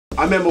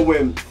I remember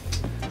when,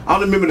 I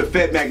don't remember the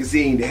Fed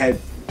magazine that had,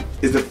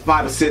 is the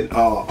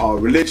 5%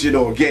 religion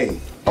or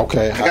game.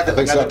 Okay, I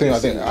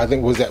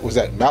think was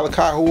that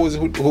Malachi who had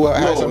something?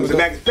 No, it was the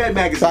Fed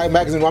magazine. Fed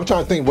magazine. I'm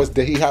trying to think.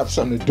 Did he have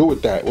something to do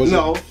with that?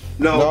 No.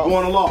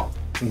 Born on Law.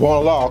 Born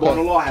on Law. Okay. Born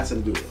on Law has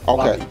something to do with it.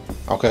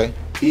 Okay.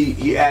 Okay.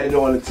 He added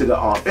on into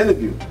the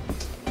interview.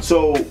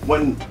 So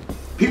when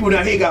people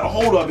down here got a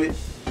hold of it,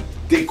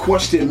 they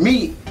questioned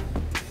me.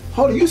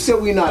 Hold on, you said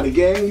we're not a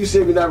gang. You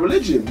said we're not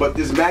religion, but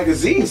this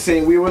magazine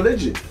saying we're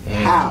religion.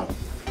 How?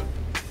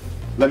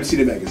 Let me see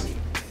the magazine.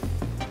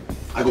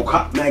 I go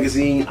cop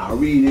magazine, I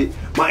read it.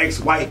 My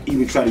ex-wife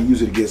even tried to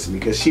use it against me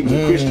because she was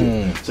a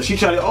Christian. So she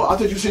tried to, I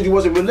thought you said you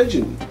wasn't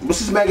religion. What's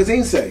this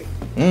magazine say?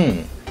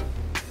 So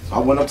I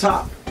went up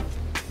top.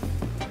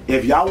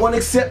 If y'all want to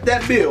accept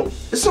that bill,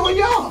 it's on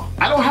y'all.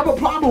 I don't have a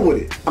problem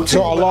with it.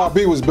 So Allah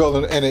B was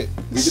building in it.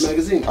 Read the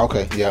magazine.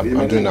 Okay, yeah,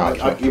 I'm doing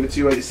that. I'll give it to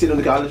you right. Sit on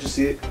the couch, let you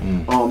see it.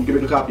 Give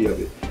me a copy of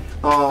it.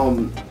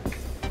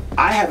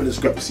 I have a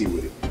discrepancy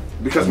with it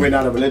because we're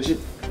not a religion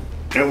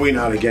and we're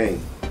not a gang.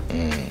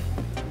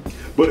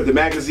 But if the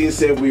magazine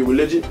said we're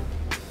religion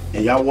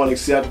and y'all want to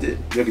accept it,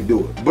 you can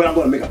do it. But I'm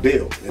going to make a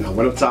bill. And I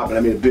went up top and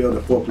I made a bill in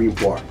the 4th Green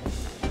Park.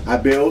 I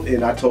billed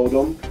and I told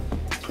them,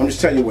 I'm just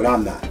telling you what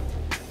I'm not.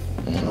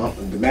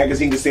 The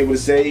magazine can say what it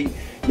say.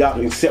 Y'all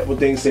can accept what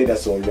things say.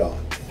 That's on y'all.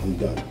 I'm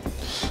done.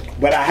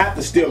 But I have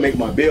to still make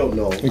my bill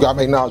known. You got to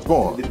make knowledge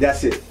born.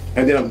 That's it.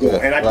 And then I'm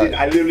going. And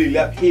I literally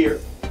left here.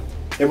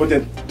 And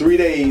within 3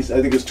 days, I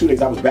think it was 2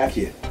 days, I was back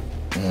here.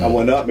 I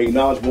went up, made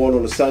knowledge born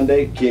on a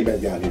Sunday, came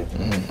back down here.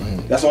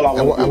 That's all I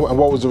want to do. And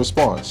what was the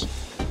response?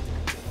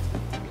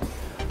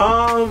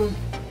 I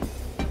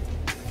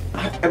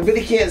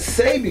really can't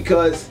say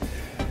because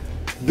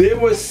there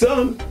was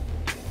some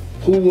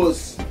who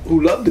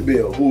loved the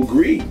bill, who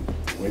agreed.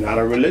 We're not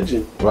a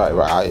religion. Right.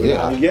 We're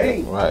not a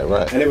gang. Right.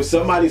 And there was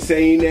somebody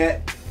saying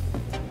that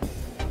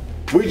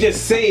we're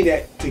just saying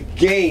that to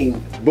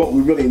gain, but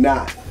we're really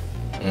not.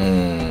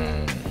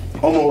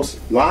 Almost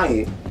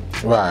lying.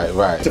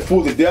 Right. To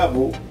fool the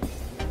devil.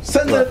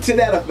 Something to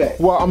that effect.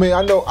 Well, I mean,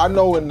 I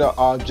know in the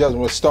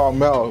judgment with Star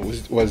Mel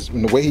was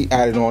in the way he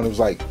added on, it was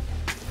like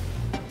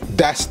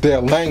that's their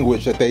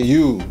language that they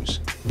use.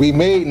 We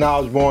made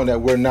knowledge born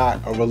that we're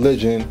not a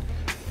religion,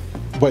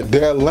 but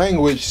their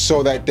language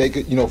so that they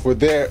could, for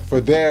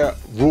their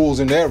rules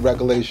and their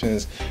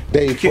regulations,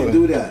 they can't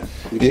do that.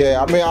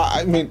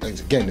 I mean,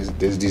 again,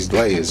 there's these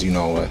layers, You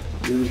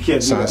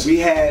can't do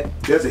that.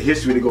 There's a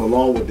history to go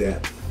along with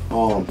that.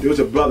 There was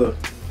a brother,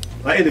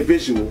 an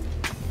individual,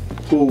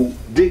 who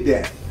did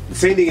that. The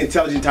same thing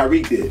Intelligent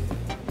Tariq did.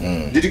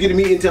 Did you get to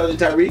meet Intelligent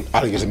Tariq? I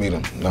didn't get to meet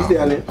him. No. He's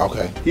down there.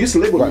 Okay. He used to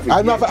live with me.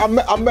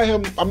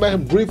 I met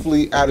him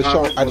briefly at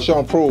a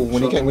Sean Pro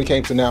when he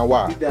came to Now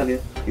Why. He's down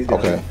here.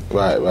 Okay.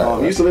 Right.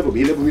 He used to live with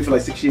me. He lived with me for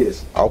like 6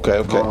 years.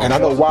 Okay. And I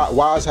know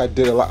Wise had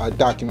did a lot of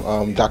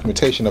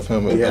documentation of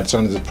him in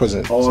terms of the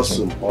prison.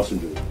 Awesome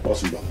dude.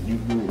 Awesome brother.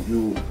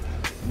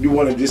 You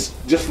want to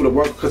just for the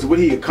work, because what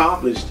he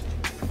accomplished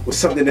was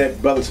something that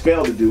brothers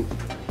failed to do.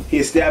 He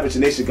established a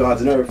nation of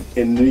God's on earth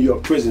in New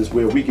York prisons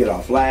where we get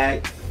our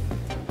flag,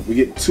 we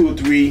get 2 or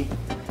 3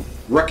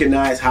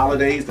 recognized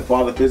holidays, the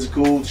Father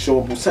Physical,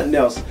 show up something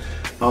else.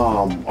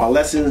 Our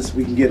lessons,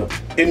 we can get them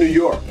in New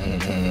York.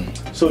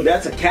 So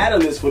that's a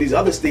catalyst for these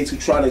other states who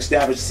try to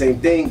establish the same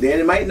thing. Then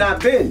it might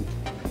not been,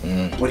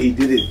 but he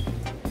did it.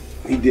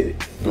 He did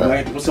it. He might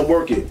have to put some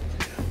work in.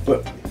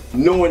 But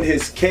knowing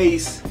his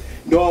case,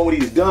 knowing what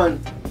he's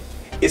done,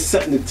 it's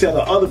something to tell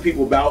the other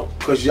people about,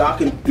 because y'all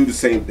can do the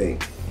same thing.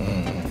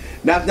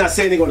 Not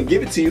saying they're going to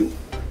give it to you,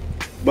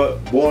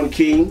 but Born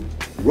King,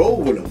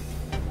 roll with him.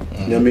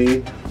 You know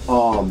what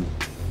I mean?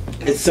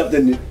 It's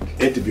something to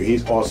interview.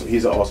 He's awesome.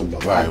 He's an awesome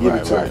brother.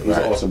 He's an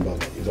awesome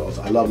brother. He's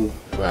awesome. I love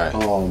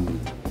him.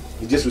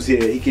 He just was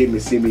here. He came to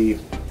see me.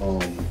 I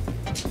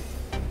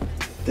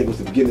think it was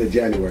the beginning of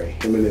January.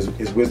 Him and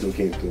his wisdom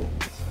came through.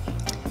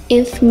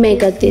 If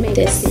Mecca did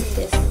this.